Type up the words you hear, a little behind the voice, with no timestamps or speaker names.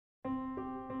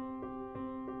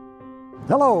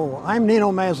Hello, I'm Nino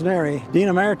Masnari, Dean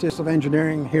Emeritus of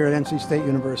Engineering here at NC State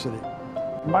University.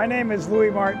 My name is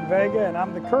Martin-Vega, and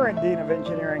I'm the current Dean of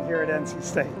Engineering here at NC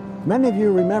State. Many of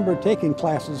you remember taking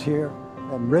classes here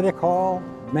at Riddick Hall,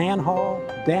 Mann Hall,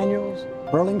 Daniels,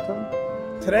 Burlington.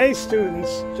 Today's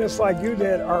students, just like you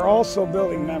did, are also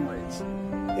building memories.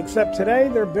 Except today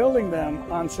they're building them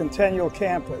on Centennial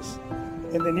Campus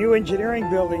in the new engineering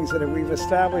buildings that we've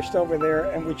established over there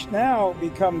and which now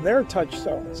become their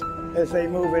touchstones as they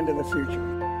move into the future.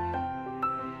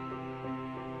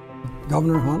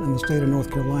 Governor Hunt and the state of North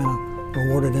Carolina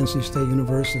awarded NC State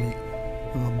University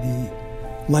the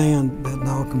land that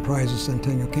now comprises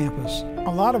Centennial Campus.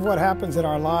 A lot of what happens in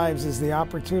our lives is the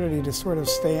opportunity to sort of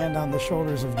stand on the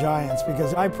shoulders of giants,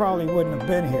 because I probably wouldn't have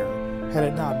been here had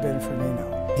it not been for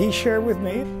Nino. He shared with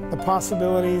me the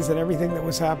possibilities and everything that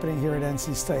was happening here at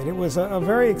NC State. It was a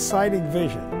very exciting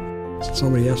vision.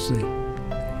 Somebody asked the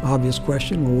obvious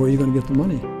question, well, where are you going to get the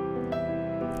money?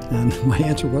 And my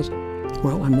answer was,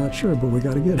 well, I'm not sure, but we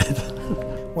got to get it.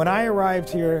 When I arrived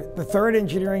here, the third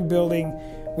engineering building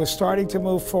was starting to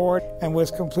move forward and was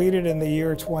completed in the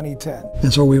year 2010.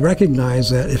 And so we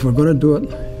recognize that if we're going to do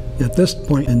it at this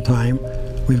point in time,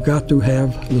 we've got to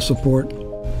have the support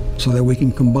so that we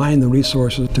can combine the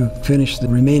resources to finish the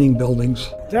remaining buildings.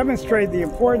 To demonstrate the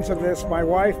importance of this, my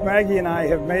wife Maggie and I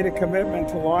have made a commitment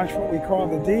to launch what we call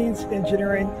the Dean's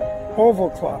Engineering Oval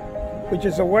Club, which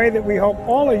is a way that we hope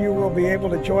all of you will be able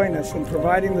to join us in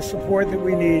providing the support that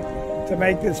we need to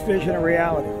make this vision a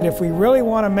reality. And if we really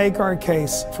want to make our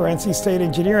case for NC State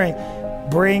Engineering,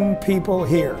 bring people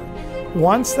here.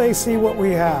 Once they see what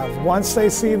we have, once they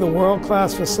see the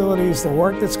world-class facilities, the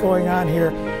work that's going on here,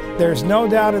 there's no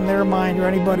doubt in their mind or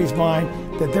anybody's mind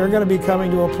that they're going to be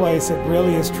coming to a place that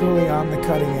really is truly on the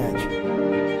cutting edge.